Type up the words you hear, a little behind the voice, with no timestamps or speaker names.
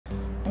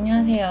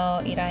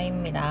안녕하세요,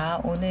 이라입니다.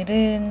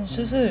 오늘은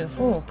수술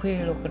후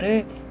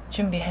브이로그를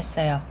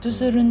준비했어요.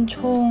 수술은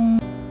총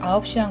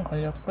 9시간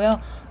걸렸고요.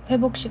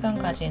 회복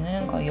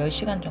시간까지는 거의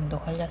 10시간 정도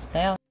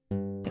걸렸어요.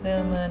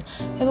 지금은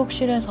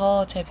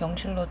회복실에서 제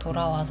병실로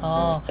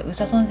돌아와서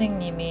의사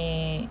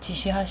선생님이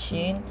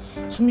지시하신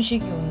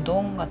숨쉬기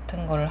운동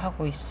같은 걸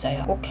하고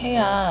있어요. 꼭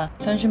해야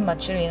전신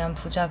마취로 인한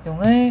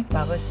부작용을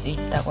막을 수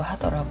있다고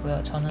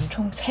하더라고요. 저는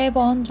총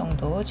 3번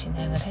정도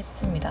진행을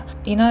했습니다.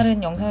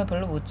 이날은 영상을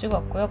별로 못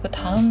찍었고요. 그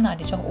다음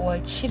날이죠.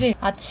 5월 7일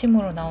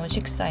아침으로 나온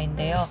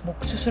식사인데요.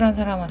 목 수술한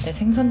사람한테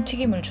생선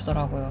튀김을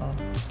주더라고요.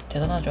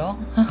 대단하죠?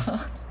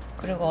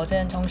 그리고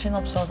어제는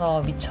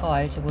정신없어서 미처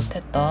알지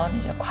못했던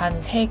이제 관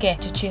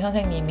 3개, 주치의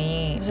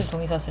선생님이 수술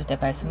동의 썼을 때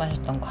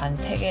말씀하셨던 관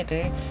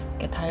 3개를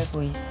이렇게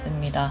달고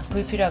있습니다.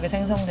 불필요하게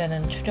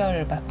생성되는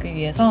출혈을 막기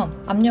위해서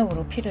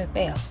압력으로 피를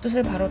빼요.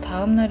 수술 바로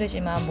다음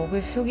날이지만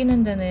목을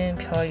숙이는 데는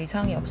별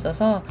이상이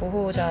없어서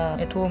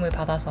보호자의 도움을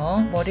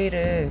받아서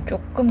머리를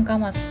조금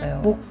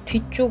감았어요. 목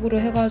뒤쪽으로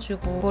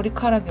해가지고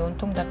머리카락이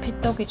온통 다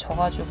피떡이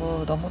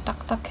져가지고 너무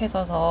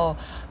딱딱해져서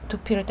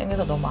두피를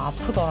당겨서 너무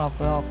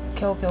아프더라고요.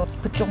 겨우겨우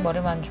그쪽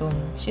머리만 좀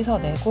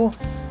씻어내고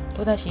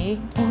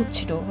또다시 호흡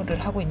치료를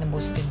하고 있는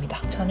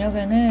모습입니다.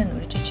 저녁에는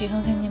우리 주치의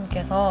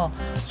선생님께서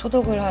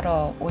소독을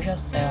하러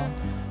오셨어요.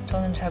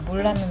 저는 잘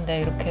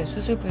몰랐는데 이렇게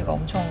수술 부위가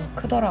엄청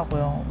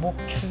크더라고요. 목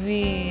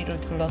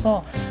주위를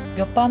둘러서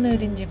몇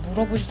바늘인지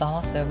물어보지도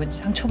않았어요. 왠지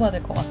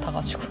상처받을 것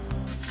같아가지고.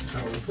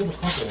 자, 우리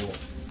소독하고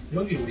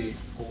여기 우리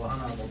그거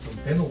하나 뭐 좀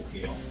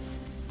빼놓을게요.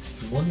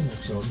 주머니는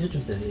혹시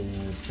언제쯤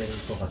뺄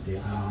것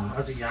같아요?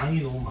 아직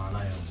양이 너무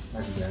많아요.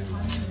 아직 양이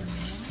많아요.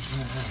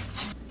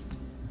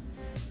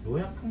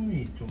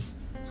 요약품이 좀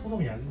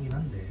소독약이긴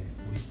한데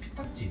우리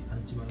피딱지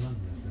앉지 말라는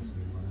그래서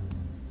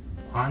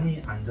이거는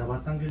관이 안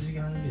잡아당겨지게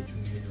하는 게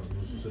중요해요. 요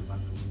수술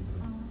받는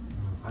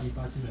분들은 관이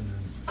빠지면은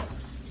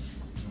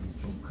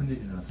좀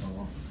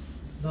큰일이라서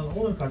일단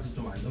오늘까지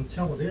좀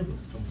안정치하고 내일부터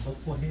좀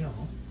걷고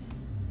해요.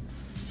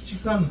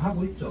 식사는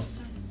하고 있죠?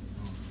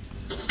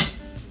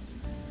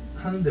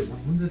 하는데 뭐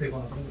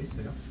문제되거나 그런 거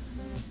있어요?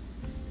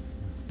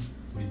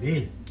 우리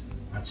내일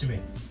아침에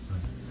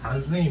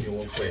다른 선생님이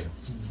올 거예요.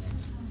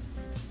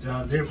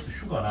 자, 내일부터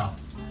휴가라.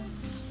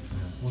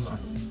 오늘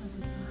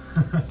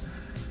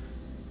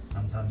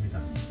감사합니다.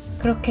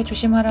 그렇게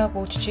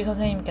조심하라고 주치의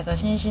선생님께서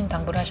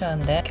신신당부를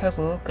하셨는데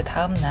결국 그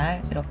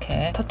다음날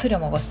이렇게 터트려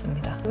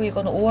먹었습니다. 그리고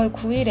이건 5월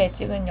 9일에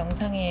찍은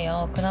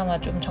영상이에요.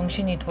 그나마 좀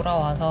정신이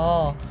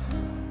돌아와서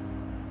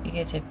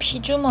이게 제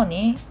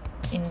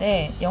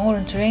피주머니인데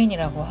영어로는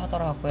드레인이라고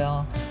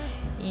하더라고요.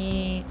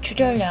 이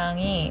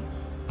출혈량이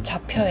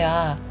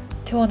잡혀야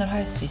퇴원을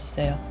할 수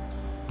있어요.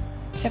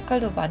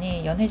 색깔도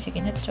많이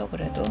연해지긴 했죠.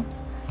 그래도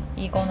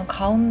이거는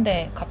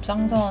가운데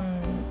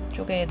갑상선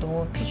쪽에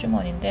놓은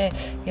피주머니인데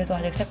얘도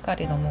아직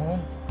색깔이 너무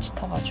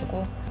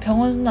짙어가지고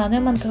병원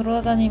안에만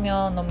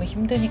돌아다니면 너무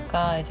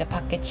힘드니까 이제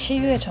밖에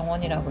치유의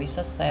정원이라고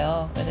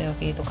있었어요. 그래서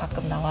여기도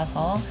가끔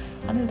나와서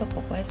하늘도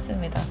보고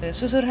했습니다. 그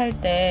수술할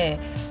때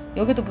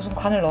여기도 무슨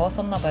관을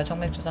넣었었나봐요.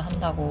 정맥주사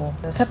한다고.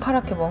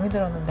 새파랗게 멍이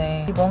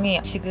들었는데 이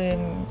멍이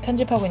지금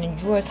편집하고 있는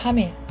 6월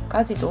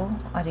 3일까지도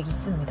아직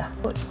있습니다.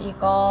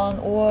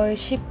 이건 5월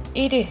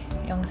 11일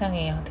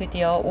영상이에요.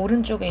 드디어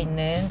오른쪽에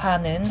있는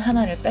관은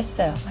하나를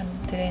뺐어요.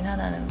 드레인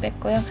하나는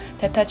뺐고요.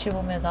 대탈출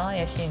보면서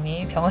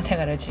열심히 병원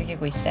생활을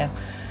즐기고 있어요.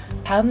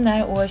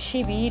 다음날 5월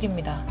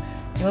 12일입니다.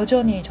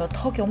 여전히 저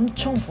턱이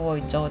엄청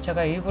부어있죠.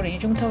 제가 일부러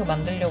이중턱을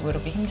만들려고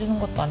이렇게 힘주는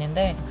것도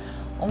아닌데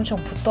엄청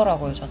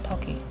붓더라고요. 저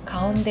턱이.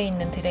 가운데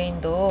있는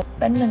드레인도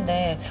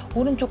뺐는데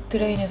오른쪽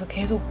드레인에서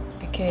계속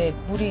이렇게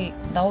물이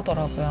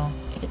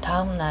나오더라고요. 이제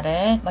다음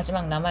날에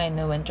마지막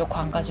남아있는 왼쪽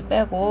관까지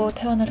빼고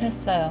퇴원을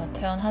했어요.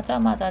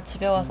 퇴원하자마자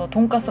집에 와서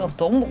돈가스가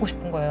너무 먹고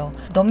싶은 거예요.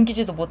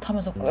 넘기지도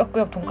못하면서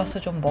꾸역꾸역 돈가스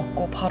좀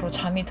먹고 바로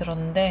잠이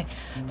들었는데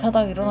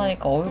자다가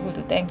일어나니까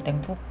얼굴도 땡땡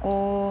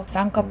붓고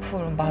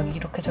쌍꺼풀 막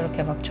이렇게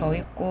저렇게 막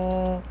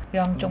져있고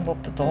양쪽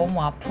목도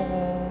너무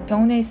아프고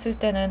병원에 있을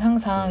때는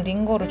항상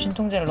링거로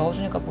진통제를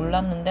넣어주니까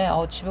몰랐는데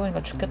집에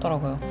오니까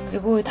죽겠더라고요.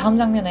 그리고 다음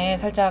장면에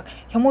살짝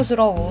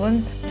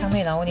혐오스러운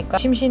장면이 나오니까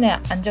심신의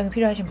안정이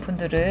필요하신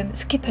분들은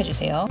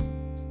스킵해주세요.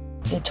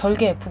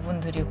 절개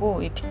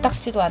부분들이고 이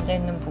피딱지도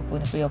앉아있는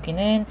부분, 그리고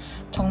여기는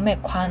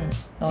정맥관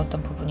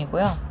넣었던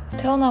부분이고요.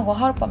 퇴원하고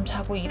하룻밤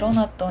자고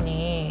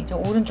일어났더니 이제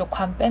오른쪽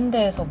관 뺀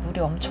데에서 물이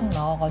엄청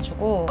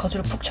나와가지고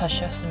거즈를 푹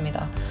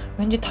젖으셨습니다.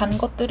 왠지 단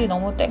것들이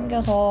너무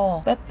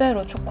땡겨서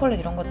빼빼로 초콜릿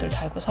이런 것들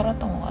달고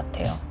살았던 것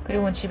같아요.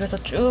 그리고 집에서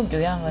쭉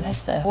요양을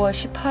했어요. 5월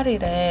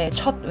 18일에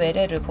첫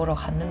외래를 보러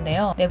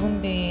갔는데요.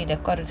 내분비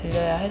내과를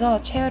들려야 해서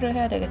체열을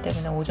해야 되기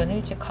때문에 오전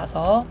일찍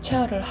가서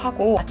체열을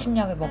하고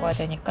아침약을 먹어야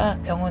되니까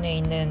병원에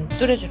있는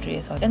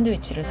뚜레쥬리에서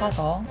샌드위치를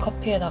사서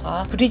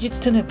커피에다가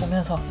브리지튼을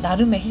보면서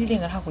나름의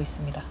힐링을 하고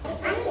있습니다.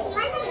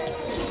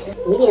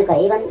 이비인후과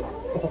 2번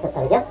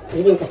하셨었다 그죠?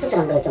 이비인후과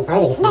수술한 걸 좀 봐야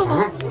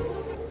되겠습니다. 네.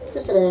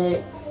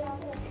 수술을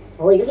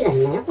 5월 6일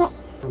했나요?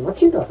 네.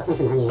 모친도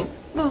갑상선 항이에요?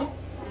 네.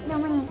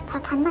 병원이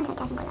반만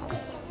절제하신 걸로 알고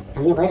있어요.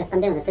 당뇨 바이러스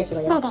딴 데는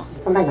없으시고요? 네네.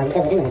 손발 마비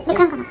되고 이런 건 없죠? 네,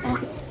 그런 건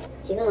없어요.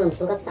 지금은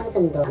부갑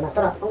상승도 아마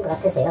돌아온 것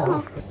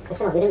같아서요.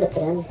 칼슘하고 이런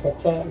것들은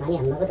그렇게 많이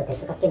안 먹어도 될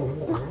것 같기는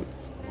합니다.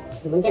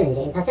 문제는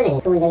이제 임파선에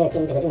 24개가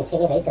끼는데 그중에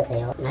 3개가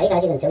있어서요. 나이가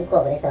아직은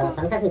젊고 그래서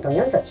방사선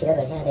동연소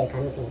치료를 해야 될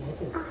가능성이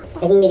많습니다.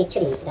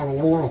 100ml라는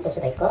용량을 쓸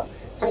수도 있고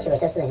 30을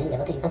쓸 수도 있는데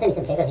보통 임파선이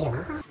있으면 100을 해요.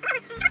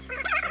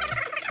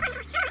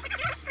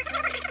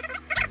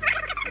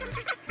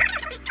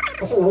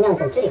 칼슘 용량은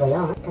좀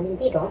줄이고요. 비타민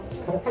D도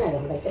카르파나를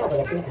한번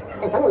줄여보겠습니다.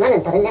 일단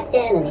당분간은 다른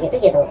약재는 이게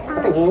거기에도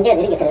보통 영양제가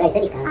이런 게 들어가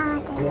있으니까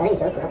안 가는 게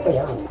좋을 것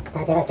같고요.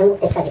 다 제가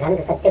경북대까지 가는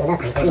것까지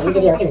적어놨으니까 2주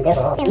뒤에 오시면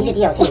되고 2주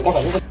뒤에 오시면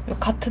되고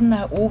같은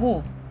날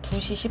오후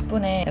 2시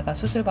 10분에 제가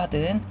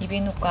수술받은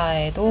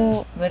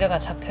이비인후과에도 외래가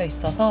잡혀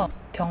있어서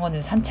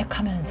병원을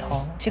산책하면서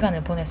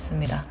시간을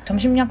보냈습니다.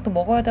 점심약도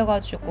먹어야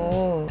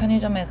돼가지고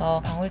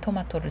편의점에서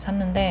방울토마토를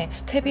샀는데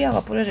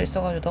스테비아가 뿌려져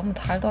있어가지고 너무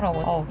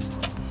달더라고요.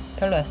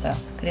 별로였어요.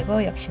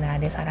 그리고 역시나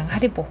내 사랑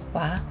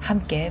하리보와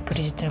함께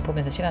브리지튼을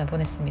보면서 시간을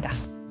보냈습니다.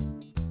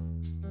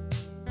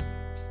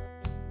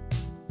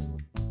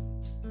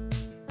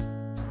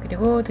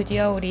 그리고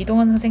드디어 우리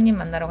이동원 선생님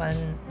만나러 가는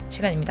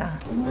시간입니다.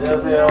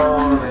 안녕하세요.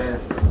 네.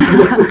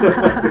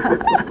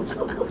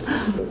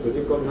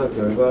 조직 검사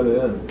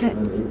결과는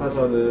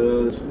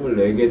임파선은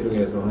 24개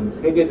중에서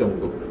한 3개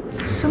정도.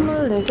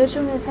 24개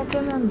중에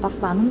 3개면 막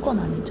많은 건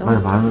아니죠?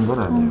 아니, 많은 건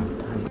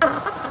아니에요.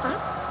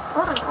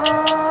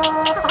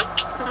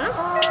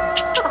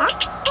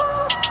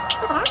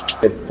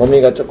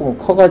 범위가 조금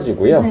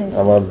커가지고요. 네.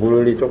 아마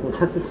물이 조금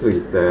찼을 수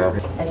있어요.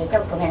 여기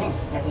이쪽 보면은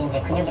여기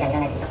이제 근육이랑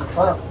이런 애들이 조금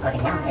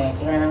부었거든요. 네,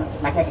 지금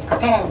말씀드린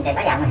겉에는 이제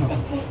빨리 안 오는데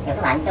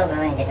요즘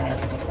안쪽은 이제 좀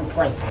이렇게 조금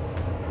부어 있어요.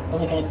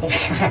 목이 되게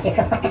길으셔가지고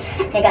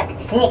그러니까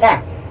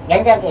기니까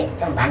면적이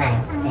좀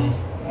많아요. 네,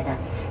 그래서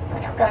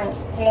조금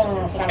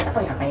힐링 시간이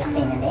조금 더 걸릴 수도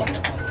있는데요.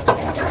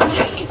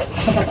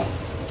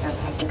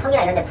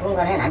 턱이나 이런 데 부은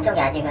거는 안쪽에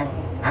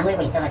아직은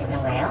아물고 있어가지고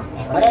그런 거예요.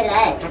 네,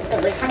 월요일날 다시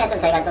또 물 타면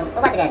좀 저희가 좀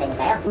뽑아드려야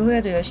되니까요.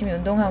 의외도 열심히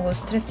운동하고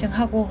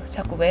스트레칭하고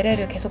자꾸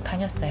외래를 계속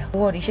다녔어요.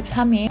 5월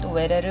 23일 또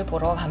외래를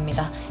보러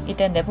갑니다.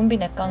 이땐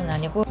내분비내과는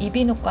아니고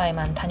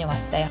이비인후과에만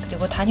다녀왔어요.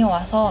 그리고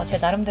다녀와서 제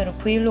나름대로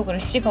브이로그를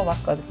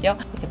찍어봤거든요.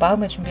 이제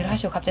마음의 준비를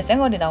하시고 갑자기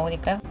쌩얼이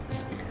나오니까요.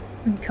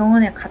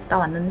 병원에 갔다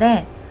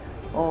왔는데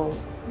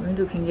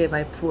눈도 굉장히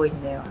많이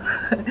부어있네요.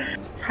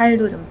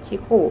 살도 좀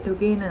찌고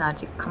여기는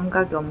아직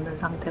감각이 없는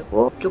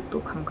상태고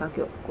이쪽도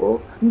감각이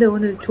없고 근데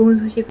오늘 좋은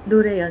소식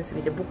노래 연습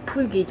이제 목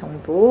풀기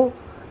정도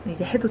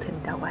이제 해도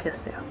된다고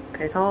하셨어요.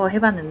 그래서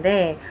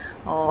해봤는데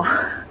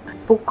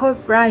보컬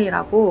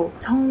프라이라고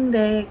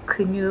성대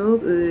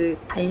근육을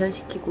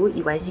단련시키고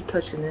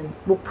이완시켜주는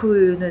목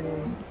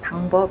푸는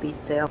방법이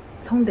있어요.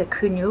 성대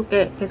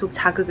근육에 계속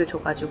자극을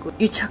줘가지고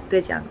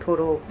유착되지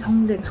않도록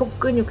성대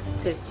속근육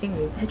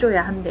스트레칭을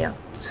해줘야 한대요.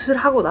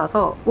 수술하고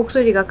나서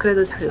목소리가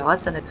그래도 잘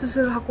나왔잖아요.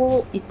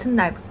 수술하고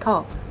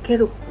이튿날부터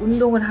계속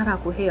운동을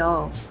하라고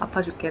해요.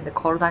 아파 죽겠는데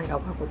걸어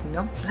다니라고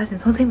하거든요. 사실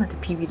선생님한테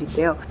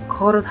비밀인데요.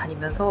 걸어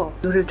다니면서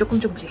노래를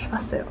조금씩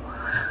해봤어요.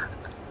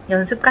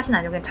 연습까지는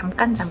아니고 그냥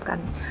잠깐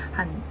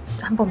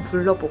한 번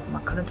불러보고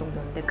막 그런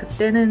정도인데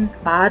그때는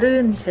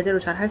말은 제대로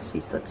잘 할 수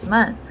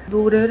있었지만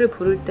노래를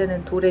부를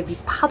때는 도레 미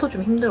파도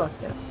좀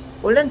힘들었어요.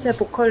 원래는 제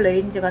보컬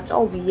레인지가 저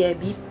위에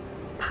미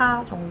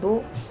파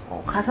정도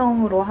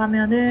가성으로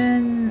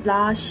하면은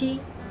라 시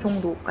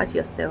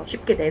정도까지였어요.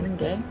 쉽게 내는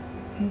게.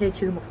 근데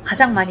지금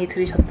가장 많이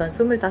들으셨던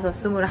 25,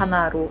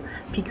 21로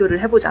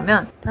비교를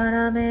해보자면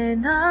바람에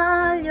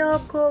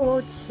날려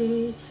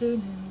꽃이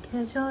지는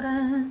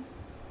계절엔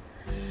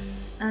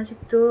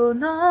아직도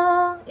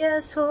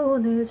너의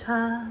손을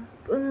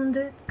잡은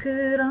듯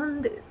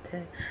그런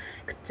듯해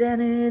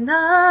그때는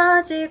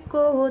아직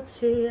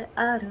꽃이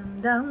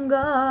아름다운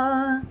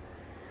걸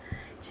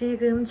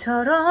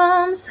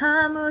지금처럼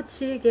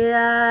사무치게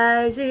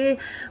알지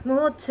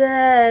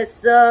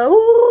못했어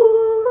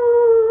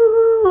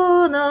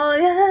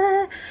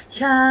너의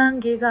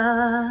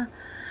향기가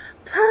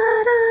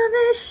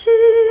바람에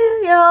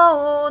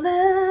실려오네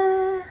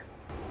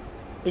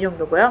이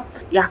정도고요.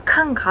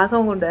 약한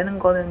가성으로 내는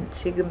거는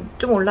지금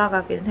좀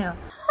올라가긴 해요.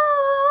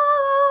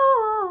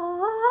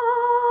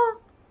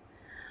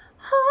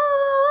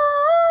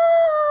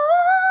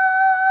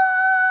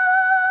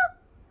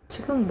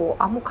 지금 뭐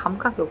아무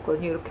감각이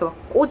없거든요. 이렇게 막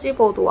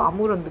꼬집어도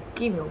아무런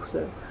느낌이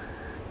없어요.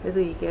 그래서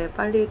이게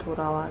빨리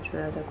돌아와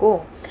줘야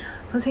되고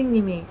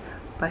선생님이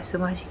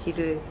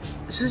말씀하시기를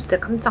수술 때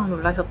깜짝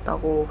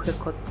놀라셨다고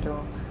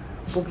그랬거든요.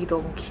 목이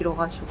너무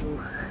길어가지고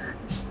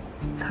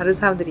다른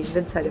사람들이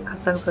있는 차례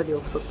갑상선이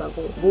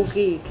없었다고.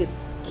 목이 이렇게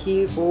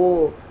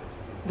길고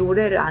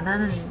노래를 안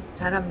하는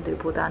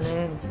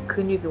사람들보다는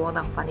근육이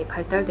워낙 많이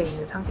발달되어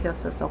있는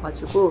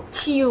상태였었어가지고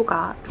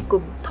치유가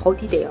조금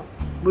더디대요.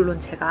 물론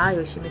제가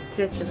열심히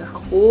스트레칭을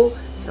하고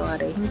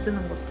재활에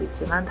힘쓰는 것도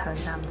있지만 다른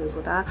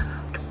사람들보다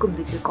조금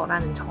늦을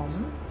거라는 점.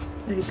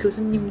 우리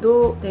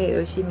교수님도 네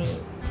열심히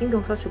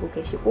신경 써주고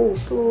계시고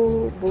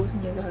또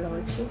무슨 얘기 하려고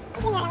했지?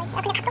 무슨 얘기 하려고 했지?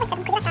 근데 각도가 진짜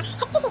너무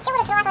햇빛이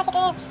이쪽으로 들어와서 지금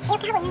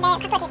이렇게 하고 있는데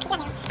각도가 되게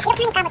크잖아요.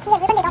 이렇게 하니까 뭐 뒤에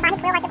물건들이 너무 많이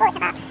보여가지고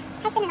제가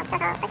할 수는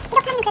없어서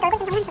이렇게 하면 그래도 얼굴이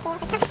좀 정상적이에요.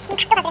 그렇죠?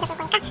 지금 각도가 그래서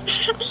그런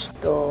거니까.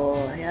 또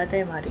해야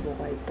될 말이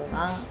뭐가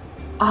있더나?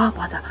 아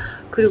맞아.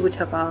 그리고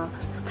제가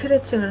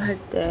스트레칭을 할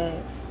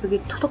때 여기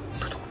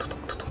토독토독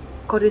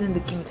거리는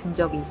느낌이 든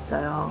적이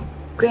있어요.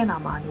 꽤나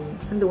많이.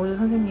 근데 오늘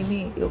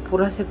선생님이 이거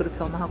보라색으로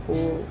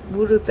변하고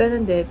물을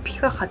빼는데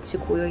피가 같이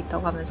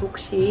고여있다고 하면서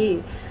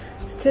혹시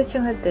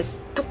스트레칭 할 때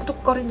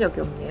뚝뚝 거린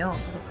적이 없네요.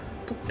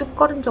 뚝뚝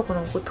거린 적은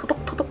없고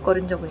토독토독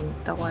거린 적은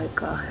있다고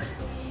할까.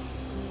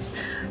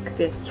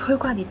 그게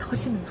혈관이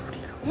터지는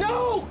소리라고.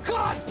 No,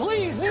 God,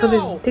 please, no!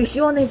 저는 되게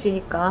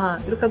시원해지니까,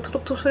 이렇게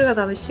토독토독 소리가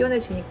나면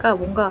시원해지니까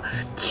뭔가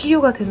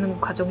치유가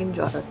되는 과정인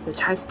줄 알았어요.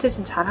 잘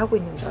스트레칭 잘 하고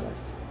있는 줄 알았어요.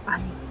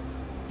 아니었어.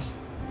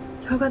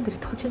 혈관들이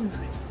터지는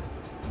소리였어.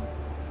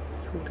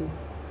 소름.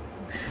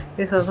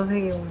 그래서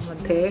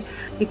선생님한테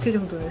이틀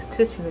정도는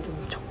스트레칭을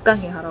좀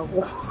적당히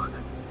하라고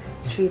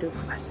주의를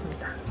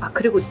받았습니다. 아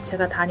그리고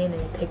제가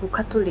다니는 대구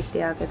카톨릭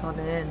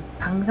대학에서는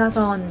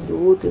방사선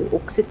요오드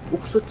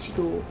옥소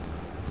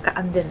치료가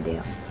안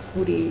된대요.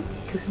 우리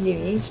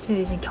교수님이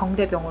추천해주신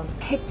경대병원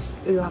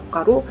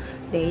핵의학과로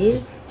내일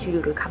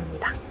진료를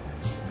갑니다.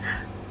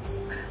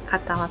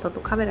 갔다 와서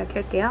또 카메라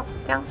켤게요.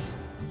 뿅!